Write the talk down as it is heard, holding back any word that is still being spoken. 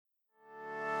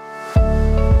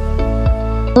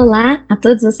Olá a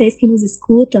todos vocês que nos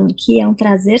escutam aqui, é um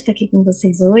prazer estar aqui com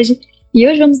vocês hoje. E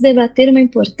hoje vamos debater uma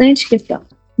importante questão,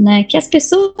 né? Que as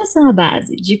pessoas são a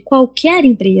base de qualquer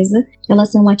empresa, elas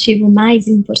são o ativo mais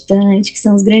importante, que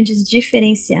são os grandes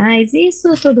diferenciais, e isso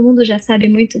todo mundo já sabe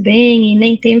muito bem e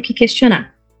nem tem o que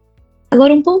questionar.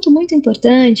 Agora, um ponto muito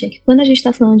importante é que quando a gente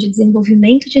está falando de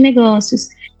desenvolvimento de negócios,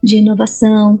 de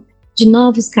inovação, de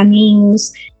novos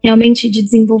caminhos, realmente de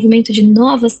desenvolvimento de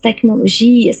novas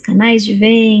tecnologias, canais de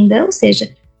venda, ou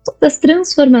seja, todas as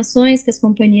transformações que as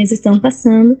companhias estão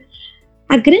passando,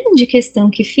 a grande questão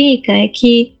que fica é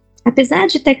que, apesar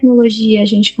de tecnologia a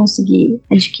gente conseguir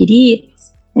adquirir,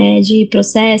 de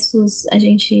processos a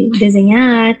gente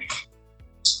desenhar,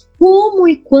 como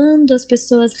e quando as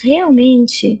pessoas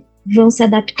realmente vão se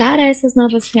adaptar a essas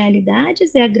novas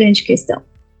realidades é a grande questão.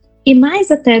 E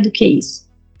mais até do que isso,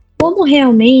 como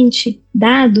realmente,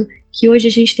 dado que hoje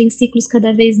a gente tem ciclos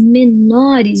cada vez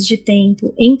menores de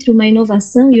tempo entre uma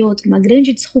inovação e outra, uma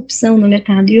grande disrupção no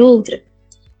mercado e outra,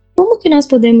 como que nós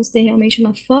podemos ter realmente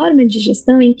uma forma de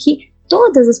gestão em que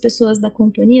todas as pessoas da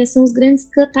companhia são os grandes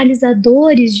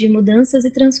catalisadores de mudanças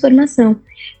e transformação,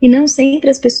 e não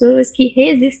sempre as pessoas que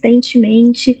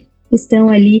resistentemente estão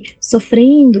ali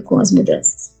sofrendo com as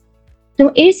mudanças.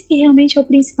 Então, esse que realmente é o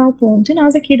principal ponto. E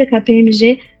nós aqui da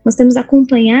KPMG, nós temos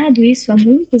acompanhado isso há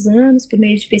muitos anos por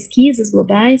meio de pesquisas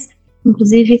globais.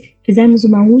 Inclusive, fizemos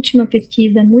uma última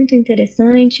pesquisa muito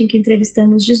interessante em que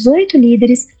entrevistamos 18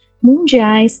 líderes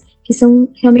mundiais que são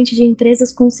realmente de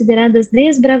empresas consideradas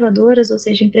desbravadoras, ou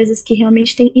seja, empresas que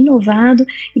realmente têm inovado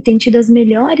e têm tido as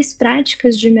melhores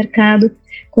práticas de mercado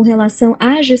com relação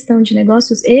à gestão de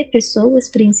negócios e pessoas,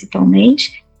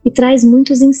 principalmente, e traz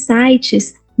muitos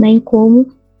insights, né, em como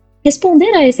responder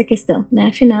a essa questão, né?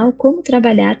 Afinal, como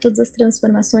trabalhar todas as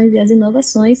transformações e as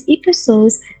inovações e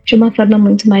pessoas de uma forma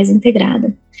muito mais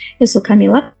integrada. Eu sou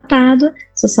Camila Pádua,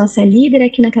 sou sócia líder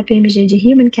aqui na KPMG de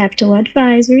Human Capital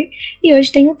Advisory e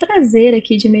hoje tenho o prazer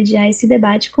aqui de mediar esse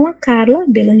debate com a Carla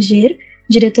Belanger,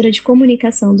 diretora de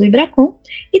comunicação do Ibracon,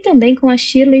 e também com a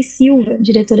Shirley Silva,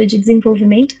 diretora de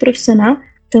desenvolvimento profissional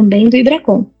também do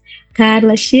Ibracon.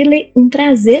 Carla, Shirley, um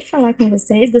prazer falar com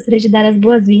vocês, gostaria de dar as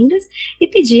boas-vindas e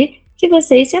pedir que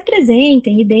vocês se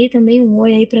apresentem e deem também um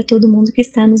oi aí para todo mundo que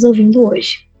está nos ouvindo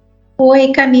hoje. Oi,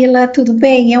 Camila, tudo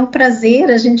bem? É um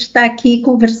prazer a gente estar aqui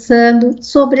conversando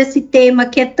sobre esse tema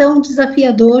que é tão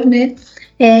desafiador, né?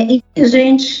 E a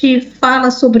gente fala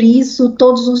sobre isso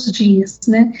todos os dias,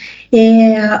 né?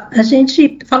 A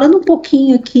gente, falando um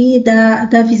pouquinho aqui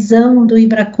da visão do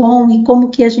Ibracon e como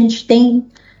que a gente tem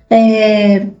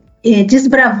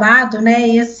desbravado, né,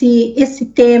 esse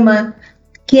tema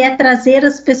que é trazer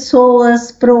as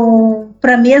pessoas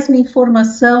para a mesma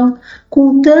informação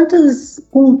com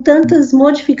tantas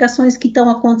modificações que estão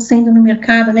acontecendo no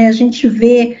mercado, né? A gente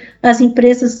vê as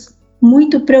empresas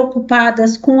muito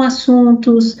preocupadas com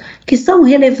assuntos que são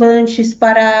relevantes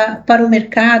para o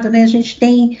mercado, né? A gente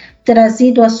tem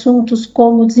trazido assuntos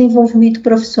como desenvolvimento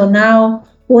profissional,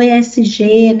 o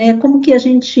ESG, né? Como que a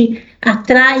gente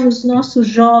atrai os nossos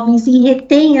jovens e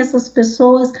retém essas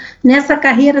pessoas nessa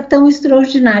carreira tão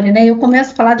extraordinária, né? Eu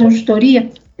começo a falar de auditoria,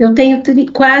 eu tenho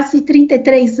quase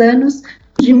 33 anos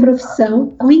de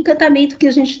profissão, o encantamento que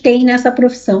a gente tem nessa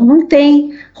profissão, não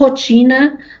tem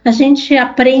rotina, a gente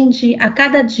aprende a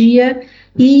cada dia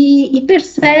e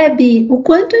percebe o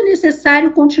quanto é necessário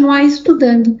continuar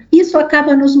estudando. Isso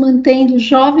acaba nos mantendo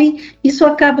jovem, isso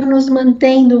acaba nos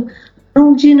mantendo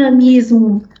um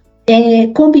dinamismo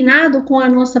combinado com a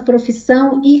nossa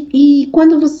profissão e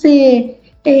quando você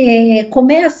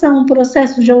começa um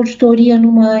processo de auditoria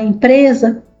numa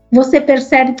empresa, você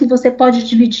percebe que você pode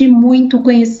dividir muito o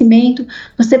conhecimento,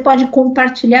 você pode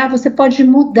compartilhar, você pode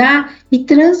mudar e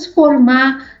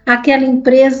transformar aquela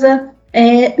empresa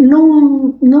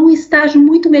num estágio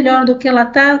muito melhor do que ela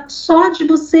está, só de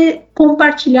você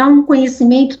compartilhar um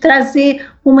conhecimento, trazer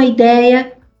uma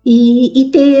ideia e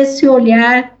ter esse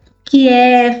olhar que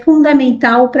é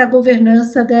fundamental para a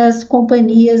governança das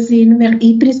companhias e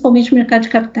principalmente o mercado de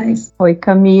capitais. Oi,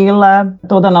 Camila,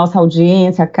 toda a nossa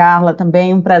audiência, a Carla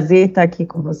também, um prazer estar aqui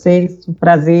com vocês, um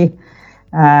prazer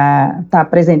estar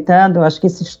apresentando. Eu acho que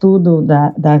esse estudo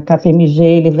da KPMG,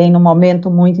 ele vem num momento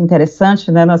muito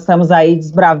interessante, né? Nós estamos aí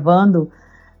desbravando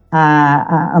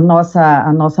a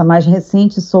nossa mais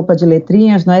recente sopa de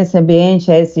letrinhas, né? Esse ambiente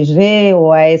ESG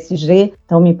ou ASG.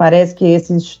 Então, me parece que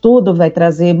esse estudo vai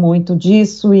trazer muito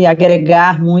disso e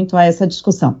agregar muito a essa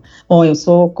discussão. Bom, eu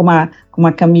sou, como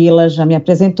a Camila já me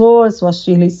apresentou, eu sou a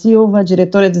Shirley Silva,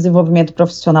 diretora de desenvolvimento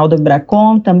profissional do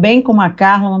Ibracon, também como a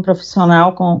Carla, uma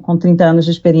profissional com 30 anos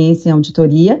de experiência em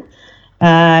auditoria.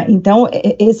 Então,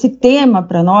 esse tema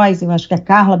para nós, eu acho que a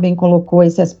Carla bem colocou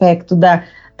esse aspecto da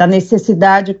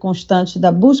necessidade constante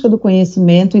da busca do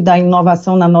conhecimento e da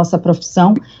inovação na nossa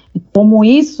profissão, e como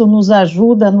isso nos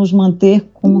ajuda a nos manter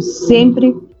como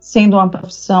sempre sendo uma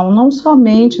profissão não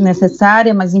somente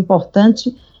necessária, mas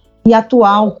importante e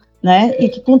atual, né, e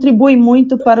que contribui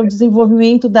muito para o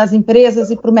desenvolvimento das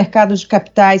empresas e para o mercado de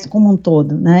capitais como um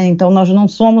todo, né? Então, nós não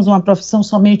somos uma profissão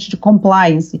somente de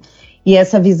compliance, e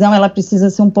essa visão, ela precisa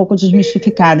ser um pouco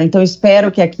desmistificada. Então, eu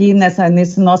espero que aqui,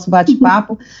 nesse nosso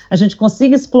bate-papo, a gente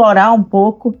consiga explorar um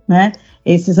pouco, né,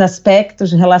 esses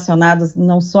aspectos relacionados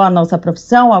não só à nossa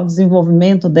profissão, ao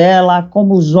desenvolvimento dela,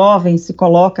 como o jovem se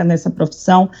coloca nessa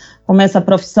profissão, como essa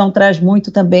profissão traz muito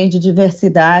também de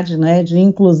diversidade, né, de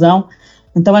inclusão.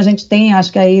 Então, a gente tem,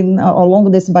 acho que aí, ao longo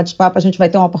desse bate-papo, a gente vai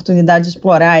ter uma oportunidade de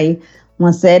explorar aí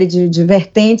uma série de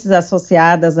vertentes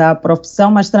associadas à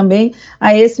profissão, mas também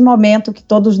a esse momento que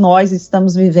todos nós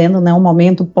estamos vivendo, né, um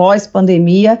momento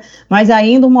pós-pandemia, mas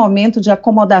ainda um momento de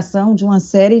acomodação de uma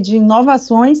série de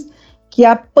inovações que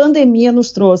a pandemia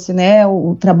nos trouxe, né,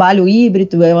 o trabalho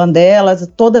híbrido é uma delas,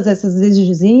 todas essas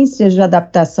exigências de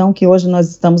adaptação que hoje nós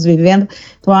estamos vivendo.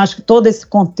 Então, acho que todo esse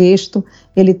contexto,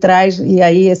 ele traz, e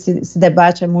aí esse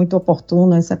debate é muito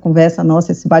oportuno, essa conversa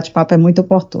nossa, esse bate-papo é muito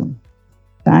oportuno.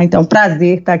 Tá? Então,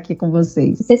 prazer estar aqui com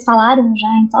vocês. Vocês falaram já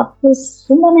em tópicos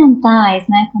fundamentais,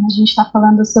 né, quando a gente está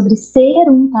falando sobre ser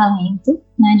um talento,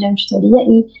 né, de auditoria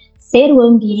e ser o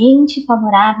ambiente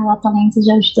favorável a talentos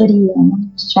de auditoria, né?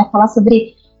 A gente vai falar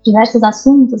sobre diversos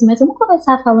assuntos, mas vamos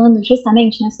começar falando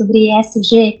justamente, né, sobre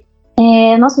ESG.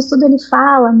 Nosso estudo, ele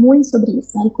fala muito sobre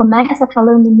isso, né? Ele começa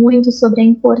falando muito sobre a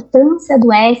importância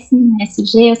do S no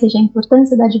ESG, ou seja, a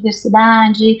importância da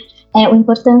diversidade, a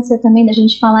importância também da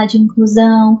gente falar de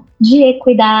inclusão, de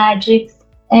equidade,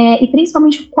 e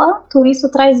principalmente o quanto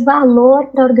isso traz valor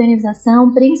para a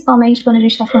organização, principalmente quando a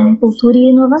gente está falando em cultura e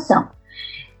inovação.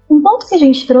 Um ponto que a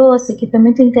gente trouxe, que foi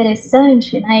muito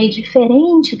interessante, né, e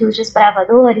diferente dos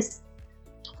desbravadores,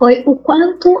 foi o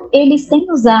quanto eles têm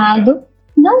usado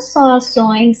não só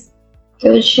ações que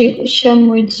eu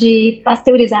chamo de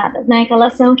pasteurizadas, né, aquela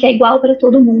ação que é igual para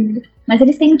todo mundo, mas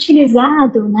eles têm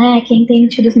utilizado, né, quem tem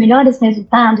tido os melhores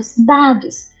resultados,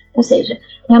 dados, ou seja,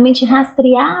 realmente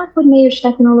rastrear por meio de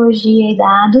tecnologia e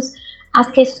dados as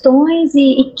questões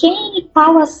e quem e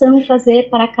qual ação fazer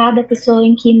para cada pessoa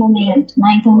em que momento,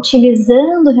 né? Então,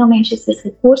 utilizando realmente esses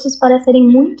recursos para serem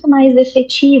muito mais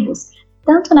efetivos,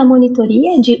 tanto na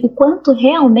monitoria de o quanto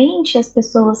realmente as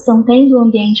pessoas estão tendo um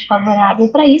ambiente favorável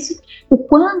para isso, o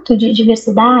quanto de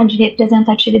diversidade e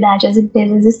representatividade as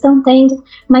empresas estão tendo,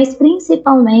 mas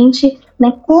principalmente,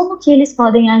 né, como que eles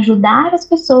podem ajudar as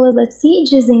pessoas a se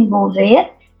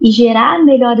desenvolver e gerar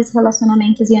melhores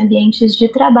relacionamentos e ambientes de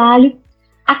trabalho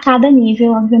a cada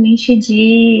nível, obviamente,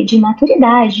 de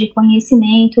maturidade, de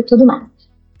conhecimento e tudo mais.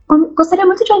 Gostaria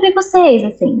muito de ouvir vocês,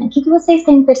 assim, né? O que vocês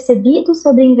têm percebido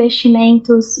sobre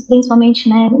investimentos, principalmente,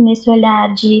 né, nesse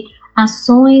olhar de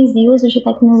ações e uso de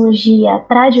tecnologia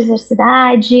para a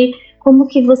diversidade, como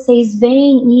que vocês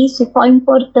veem isso e qual a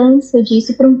importância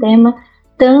disso para um tema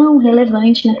tão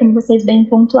relevante, né, como vocês bem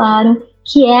pontuaram,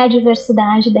 que é a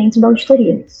diversidade dentro da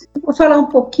auditoria. Vou falar um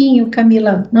pouquinho,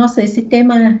 Camila. Nossa, esse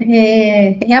tema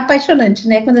é apaixonante,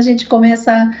 né? Quando a gente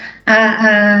começa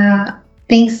a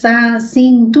pensar,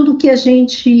 assim, tudo que a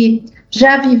gente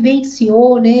já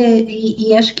vivenciou, né?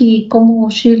 E acho que, como o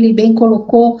Shirley bem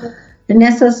colocou,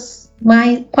 nessas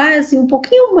quase um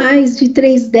pouquinho mais de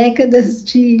 3 décadas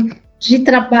de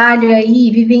trabalho aí,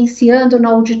 vivenciando na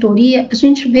auditoria, a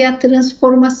gente vê a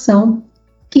transformação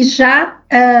que já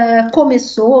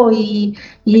começou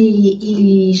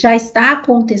e já está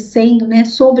acontecendo, né,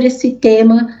 sobre esse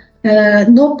tema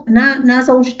nas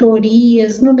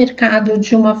auditorias, no mercado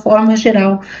de uma forma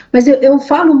geral. Mas eu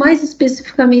falo mais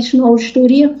especificamente na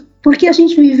auditoria porque a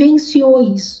gente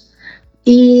vivenciou isso.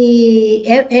 E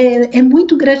é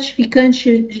muito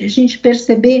gratificante a gente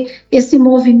perceber esse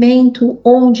movimento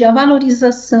onde a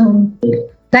valorização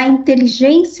da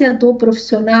inteligência do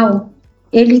profissional,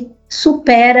 ele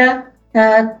supera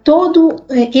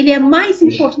ele é mais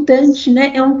importante,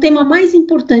 né? É um tema mais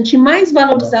importante e mais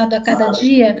valorizado a cada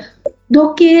dia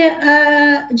do que,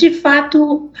 de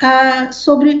fato,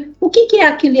 sobre o que é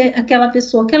aquela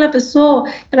pessoa. Aquela pessoa,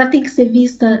 ela tem que ser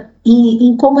vista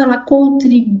em como ela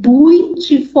contribui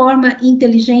de forma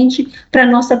inteligente para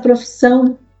a nossa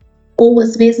profissão, ou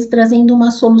às vezes trazendo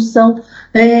uma solução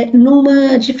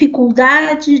numa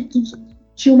dificuldade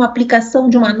de uma aplicação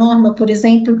de uma norma, por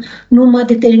exemplo, numa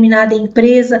determinada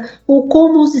empresa, ou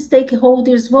como os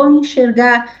stakeholders vão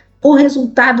enxergar o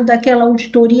resultado daquela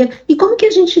auditoria, e como que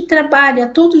a gente trabalha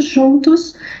todos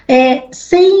juntos,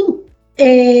 sem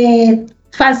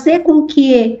fazendo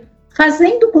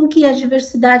com que a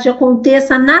diversidade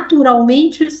aconteça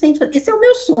naturalmente, esse é o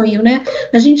meu sonho, né?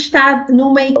 A gente está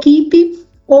numa equipe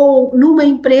ou numa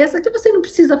empresa que você não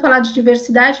precisa falar de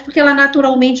diversidade, porque ela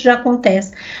naturalmente já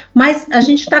acontece. Mas a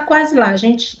gente está quase lá, a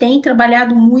gente tem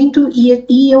trabalhado muito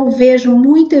e eu vejo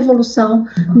muita evolução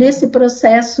nesse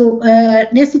processo,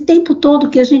 nesse tempo todo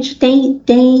que a gente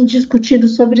tem discutido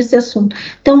sobre esse assunto.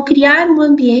 Então, criar um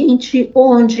ambiente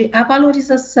onde a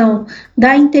valorização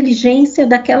da inteligência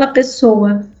daquela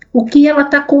pessoa, o que ela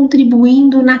está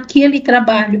contribuindo naquele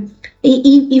trabalho,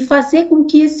 e fazer com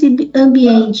que esse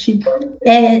ambiente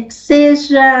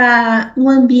seja um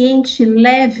ambiente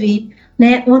leve,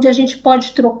 né, onde a gente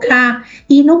pode trocar.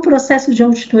 E no processo de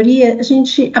auditoria, a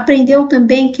gente aprendeu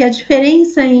também que a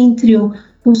diferença entre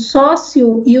o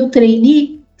sócio e o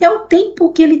trainee é o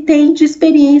tempo que ele tem de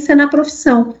experiência na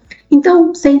profissão.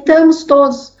 Então, sentamos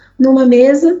todos numa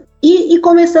mesa e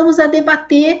começamos a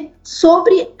debater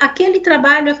sobre aquele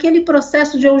trabalho, aquele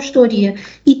processo de auditoria.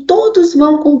 E todos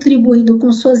vão contribuindo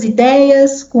com suas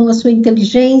ideias, com a sua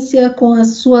inteligência, com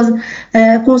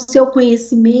o seu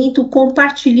conhecimento,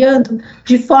 compartilhando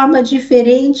de forma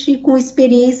diferente, com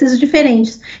experiências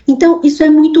diferentes. Então, isso é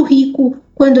muito rico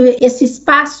quando esse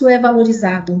espaço é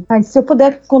valorizado. Se eu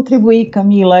puder contribuir,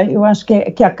 Camila, eu acho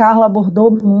que a Carla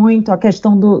abordou muito a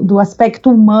questão do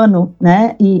aspecto humano,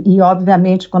 né? E,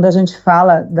 obviamente, quando a gente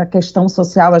fala da questão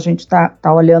social, a gente está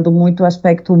olhando muito o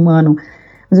aspecto humano.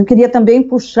 Mas eu queria também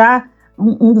puxar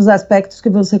um dos aspectos que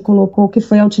você colocou, que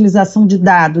foi a utilização de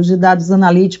dados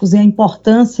analíticos e a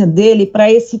importância dele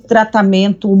para esse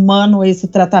tratamento humano, esse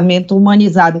tratamento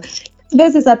humanizado. Às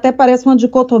vezes até parece uma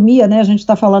dicotomia, né? A gente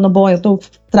está falando, bom, eu estou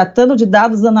tratando de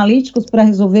dados analíticos para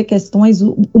resolver questões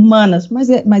humanas, mas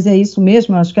é isso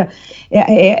mesmo, eu acho que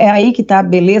é aí que está a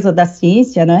beleza da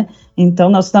ciência, né? Então,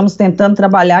 nós estamos tentando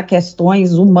trabalhar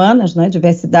questões humanas, né?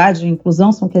 Diversidade e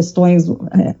inclusão são questões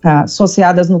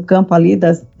associadas no campo ali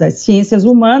das ciências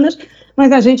humanas,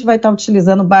 mas a gente vai estar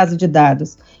utilizando base de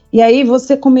dados. E aí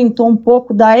você comentou um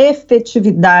pouco da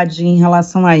efetividade em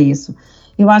relação a isso.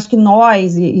 Eu acho que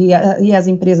nós e as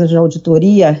empresas de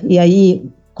auditoria, e aí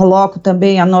coloco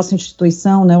também a nossa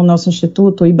instituição, né, o nosso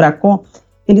instituto, o IBRACON,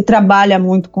 ele trabalha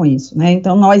muito com isso, né?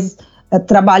 Então, nós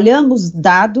trabalhamos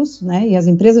dados, né, e as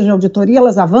empresas de auditoria,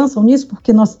 elas avançam nisso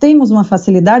porque nós temos uma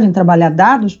facilidade em trabalhar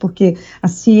dados, porque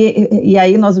e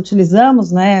aí nós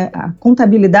utilizamos, né, a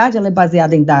contabilidade, ela é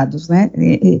baseada em dados, né,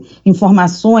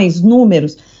 informações,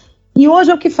 números. E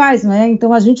hoje é o que faz, né?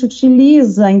 Então, a gente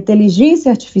utiliza a inteligência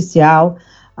artificial,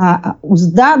 os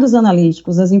dados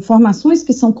analíticos, as informações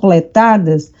que são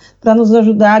coletadas para nos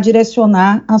ajudar a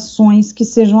direcionar ações que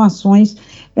sejam ações,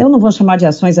 eu não vou chamar de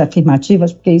ações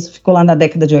afirmativas, porque isso ficou lá na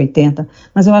década de 80,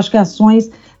 mas eu acho que ações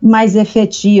mais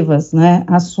efetivas, né?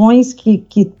 Ações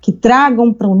que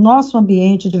tragam para o nosso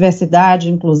ambiente diversidade,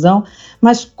 inclusão,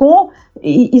 mas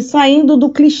saindo do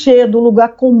clichê, do lugar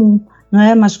comum,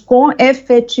 né, mas com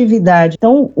efetividade.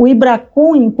 Então, o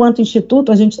IBRACON, enquanto instituto,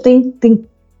 a gente tem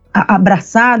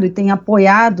abraçado e tem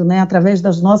apoiado, né, através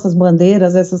das nossas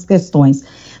bandeiras, essas questões.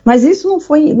 Mas isso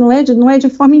não é de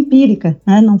forma empírica,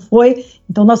 né, não foi.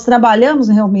 Então, nós trabalhamos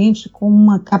realmente com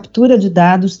uma captura de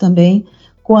dados também,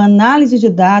 com análise de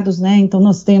dados, né, então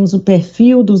nós temos o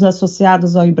perfil dos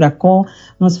associados ao IBRACON,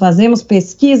 nós fazemos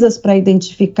pesquisas para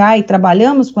identificar e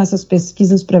trabalhamos com essas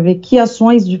pesquisas para ver que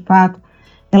ações, de fato,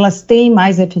 elas têm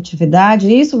mais efetividade,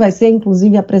 e isso vai ser,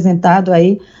 inclusive, apresentado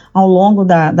aí ao longo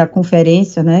da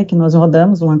conferência, né, que nós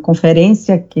rodamos, uma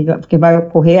conferência que vai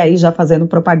ocorrer aí, já fazendo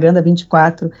propaganda,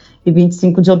 24 e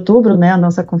 25 de outubro, né, a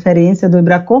nossa conferência do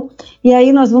IBRACON, e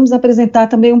aí nós vamos apresentar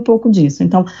também um pouco disso.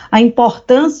 Então, a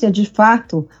importância, de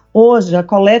fato, hoje, a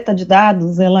coleta de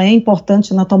dados, ela é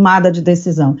importante na tomada de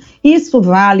decisão. Isso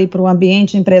vale para o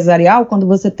ambiente empresarial, quando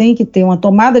você tem que ter uma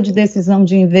tomada de decisão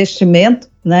de investimento,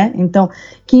 né? Então,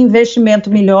 que investimento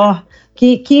melhor,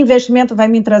 que investimento vai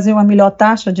me trazer uma melhor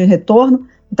taxa de retorno?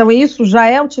 Então, isso já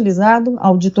é utilizado, a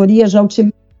auditoria já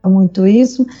utiliza muito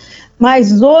isso,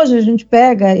 mas hoje a gente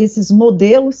pega esses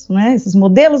modelos, né? Esses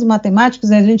modelos matemáticos,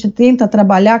 e a gente tenta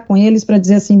trabalhar com eles para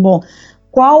dizer assim, bom,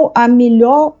 qual a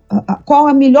melhor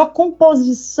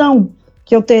composição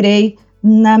que eu terei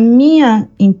na minha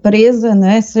empresa,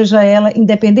 né, seja ela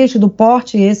independente do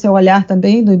porte, esse é o olhar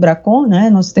também do IBRACON, né,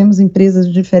 nós temos empresas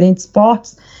de diferentes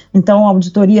portes, então a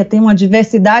auditoria tem uma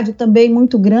diversidade também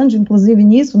muito grande, inclusive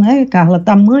nisso, né, Carla,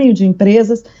 tamanho de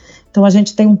empresas, então a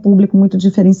gente tem um público muito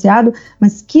diferenciado,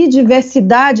 mas que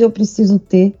diversidade eu preciso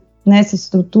ter nessa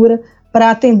estrutura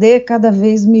para atender cada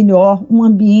vez melhor um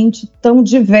ambiente tão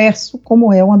diverso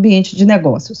como é o ambiente de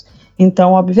negócios.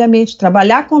 Então, obviamente,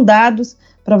 trabalhar com dados,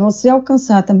 para você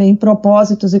alcançar também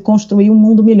propósitos e construir um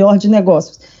mundo melhor de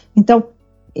negócios. Então,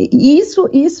 isso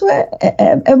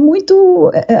é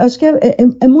muito, acho que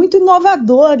é muito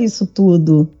inovador isso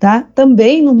tudo, tá?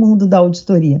 Também no mundo da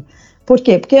auditoria. Por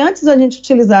quê? Porque antes a gente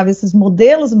utilizava esses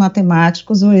modelos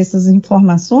matemáticos ou essas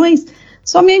informações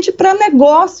somente para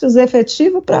negócios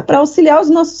efetivos, para auxiliar os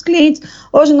nossos clientes.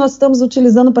 Hoje nós estamos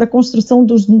utilizando para a construção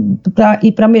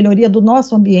e para a melhoria do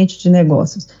nosso ambiente de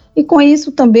negócios. E com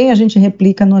isso também a gente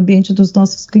replica no ambiente dos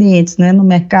nossos clientes, né, no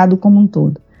mercado como um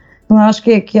todo. Então, eu acho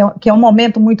que é um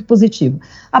momento muito positivo.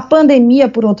 A pandemia,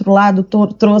 por outro lado,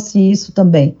 trouxe isso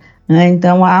também, né?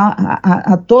 Então,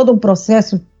 há todo um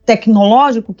processo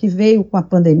tecnológico que veio com a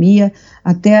pandemia,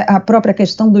 até a própria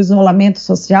questão do isolamento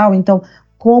social. Então,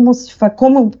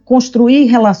 como construir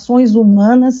relações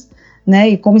humanas, né,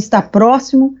 e como estar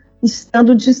próximo,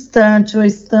 estando distante ou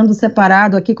estando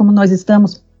separado, aqui como nós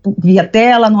estamos via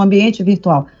tela, no ambiente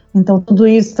virtual. Então, tudo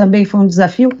isso também foi um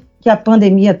desafio que a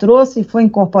pandemia trouxe e foi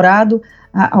incorporado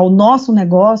ao nosso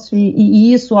negócio,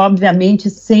 e isso, obviamente,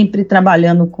 sempre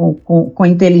trabalhando com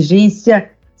inteligência,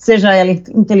 seja ela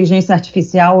inteligência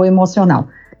artificial ou emocional.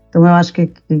 Então, eu acho que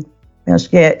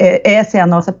essa é a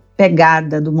nossa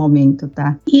pegada do momento,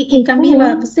 tá? E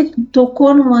Camila, você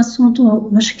tocou num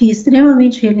assunto, acho que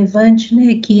extremamente relevante,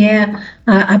 né, que é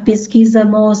a pesquisa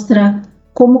mostra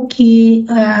como que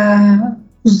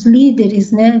os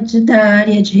líderes, né, da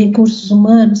área de recursos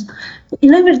humanos, e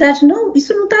na verdade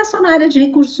isso não está só na área de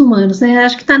recursos humanos, né,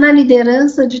 acho que está na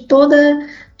liderança de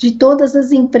todas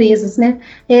as empresas, né,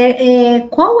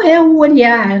 qual é o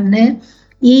olhar, né,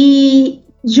 e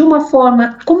de uma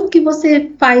forma, como que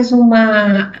você faz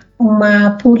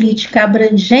uma política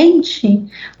abrangente,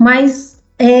 mas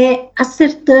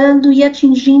acertando e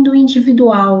atingindo o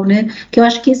individual, né? Que eu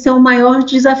acho que esse é o maior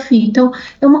desafio. Então,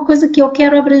 é uma coisa que eu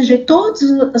quero abranger todas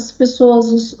as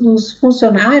pessoas, os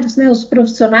funcionários, né? Os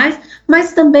profissionais,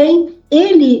 mas também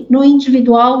ele, no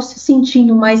individual, se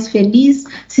sentindo mais feliz,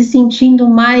 se sentindo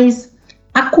mais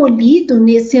acolhido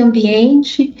nesse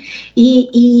ambiente,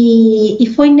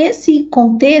 e foi nesse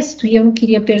contexto, e eu não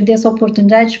queria perder essa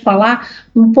oportunidade de falar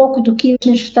um pouco do que a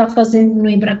gente está fazendo no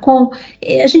IBRACON.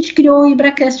 A gente criou o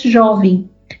IBRACast Jovem,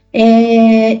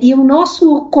 e o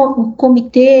nosso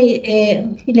comitê,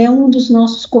 ele é um dos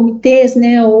nossos comitês,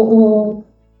 né, o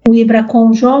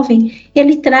IBRACON Jovem,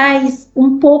 ele traz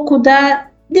um pouco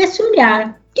desse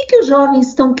olhar. O que os jovens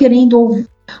estão querendo ouvir?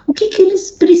 O que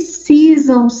eles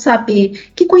precisam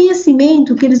saber? Que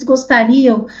conhecimento que eles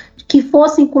gostariam que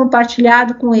fossem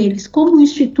compartilhado com eles? Como o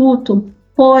Instituto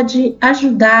pode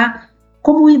ajudar,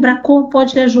 como o IBRACON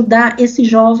pode ajudar esse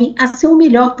jovem a ser o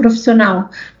melhor profissional,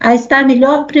 a estar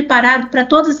melhor preparado para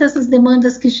todas essas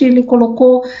demandas que Shirley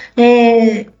colocou,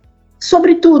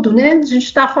 sobretudo, né? A gente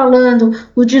está falando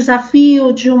o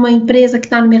desafio de uma empresa que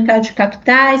está no mercado de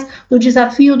capitais, o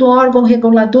desafio do órgão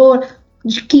regulador,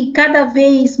 de que cada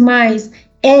vez mais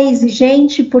é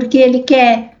exigente, porque ele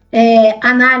quer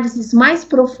análises mais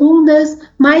profundas,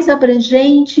 mais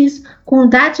abrangentes, com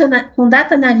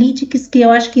data analytics, que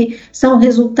eu acho que são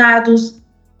resultados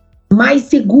mais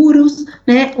seguros,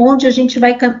 né, onde a gente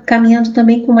vai caminhando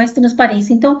também com mais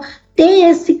transparência. Então, ter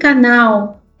esse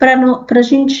canal para a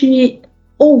gente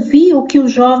ouvir o que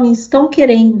os jovens estão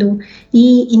querendo,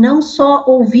 e não só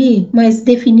ouvir, mas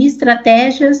definir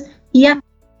estratégias e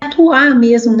atuar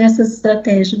mesmo nessas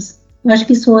estratégias. Eu acho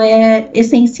que isso é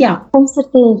essencial. Com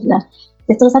certeza.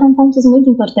 Vocês trouxeram pontos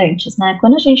muito importantes, né?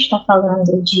 Quando a gente está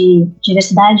falando de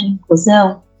diversidade e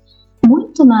inclusão,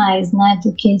 muito mais, né,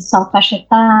 do que só faixa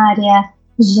etária,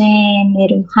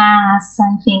 gênero, raça,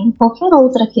 enfim, qualquer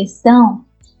outra questão,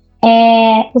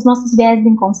 os nossos viés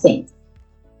inconscientes.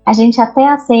 A gente até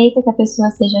aceita que a pessoa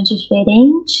seja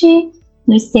diferente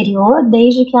no exterior,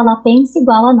 desde que ela pense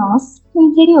igual a nós no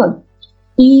interior.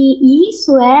 E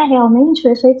isso é realmente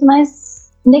o efeito mais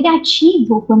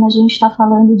negativo quando a gente está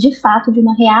falando de fato de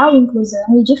uma real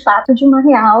inclusão e de fato de uma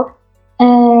real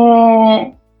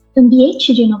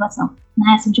ambiente de inovação,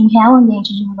 né? Assim, de um real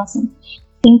ambiente de inovação.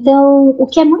 Então, o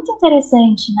que é muito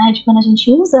interessante, né, de quando a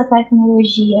gente usa a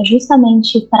tecnologia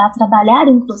justamente para trabalhar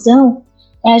a inclusão,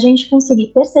 é a gente conseguir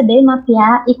perceber,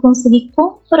 mapear e conseguir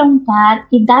confrontar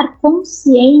e dar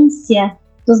consciência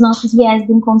dos nossos viés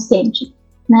do inconsciente.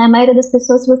 Né? A maioria das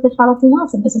pessoas, se você fala assim,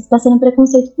 nossa, a pessoa está sendo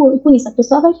preconceito por isso, a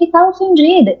pessoa vai ficar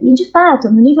ofendida. E, de fato,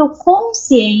 no nível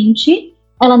consciente,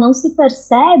 ela não se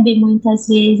percebe, muitas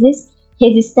vezes,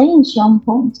 resistente a um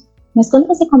ponto. Mas quando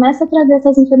você começa a trazer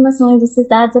essas informações, esses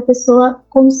dados, a pessoa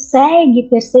consegue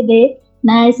perceber,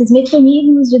 né, esses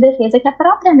mecanismos de defesa que a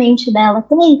própria mente dela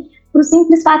tem, por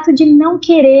simples fato de não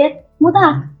querer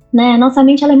mudar. Né? Nossa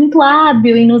mente ela é muito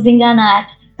hábil em nos enganar.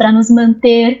 para nos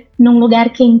manter num lugar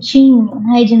quentinho,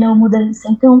 né, de não mudança.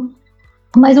 Então,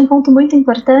 mais um ponto muito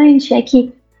importante é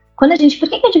que por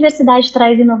que a diversidade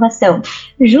traz inovação?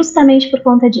 Justamente por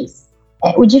conta disso.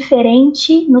 O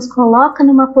diferente nos coloca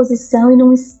numa posição e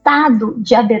num estado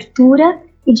de abertura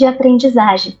e de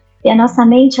aprendizagem. E a nossa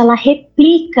mente, ela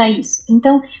replica isso.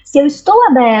 Então, se eu estou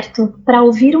aberto para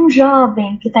ouvir um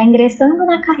jovem que está ingressando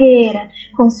na carreira,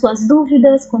 com suas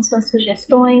dúvidas, com suas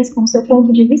sugestões, com seu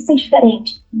ponto de vista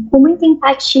diferente, com muita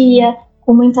empatia,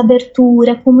 com muita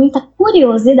abertura, com muita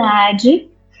curiosidade,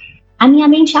 a minha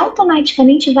mente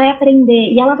automaticamente vai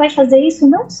aprender, e ela vai fazer isso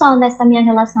não só nessa minha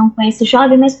relação com esse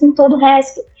jovem, mas com todo o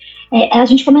resto. A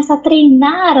gente começa a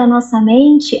treinar a nossa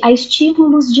mente a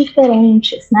estímulos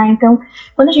diferentes, né? Então,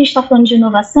 quando a gente está falando de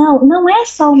inovação, não é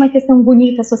só uma questão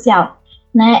bonita social,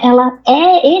 né? Ela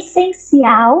é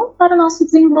essencial para o nosso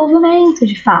desenvolvimento,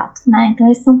 de fato, né?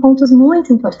 Então, esses são pontos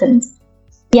muito importantes.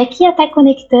 E aqui até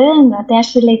conectando, até a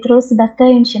Shirley trouxe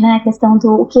bastante, né, a questão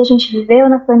do que a gente viveu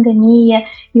na pandemia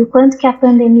e o quanto que a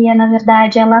pandemia, na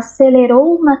verdade, ela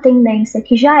acelerou uma tendência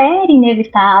que já era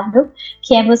inevitável,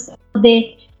 que é você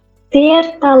poder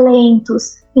ter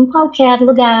talentos em qualquer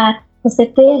lugar, você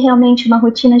ter realmente uma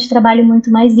rotina de trabalho muito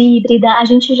mais híbrida. A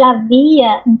gente já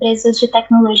via empresas de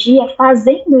tecnologia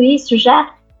fazendo isso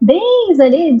já desde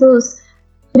ali dos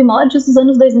primórdios dos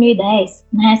anos 2010,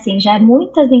 né? Assim, já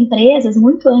muitas empresas,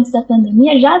 muito antes da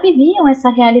pandemia, já viviam essa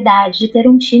realidade de ter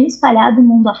um time espalhado o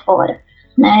mundo afora,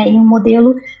 né? Em um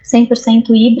modelo 100%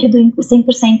 híbrido,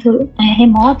 100%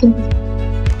 remoto.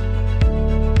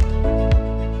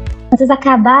 Vocês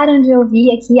acabaram de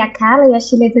ouvir aqui a Carla e a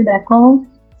Shirley do Ibracon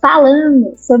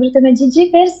falando sobre o tema de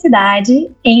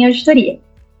diversidade em auditoria.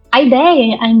 A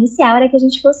ideia inicial era que a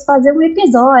gente fosse fazer um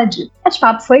episódio. O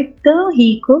bate-papo foi tão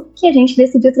rico que a gente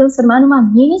decidiu transformar numa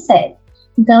minissérie.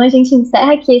 Então a gente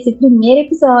encerra aqui esse primeiro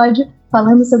episódio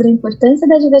falando sobre a importância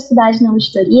da diversidade na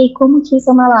auditoria e como que isso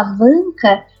é uma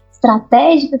alavanca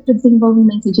estratégica para o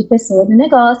desenvolvimento de pessoas e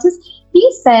negócios. E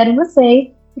espero vocês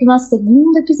para o nosso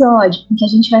segundo episódio, em que a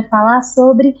gente vai falar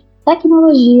sobre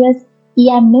tecnologias e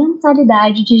a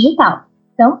mentalidade digital.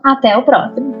 Então, até o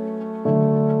próximo!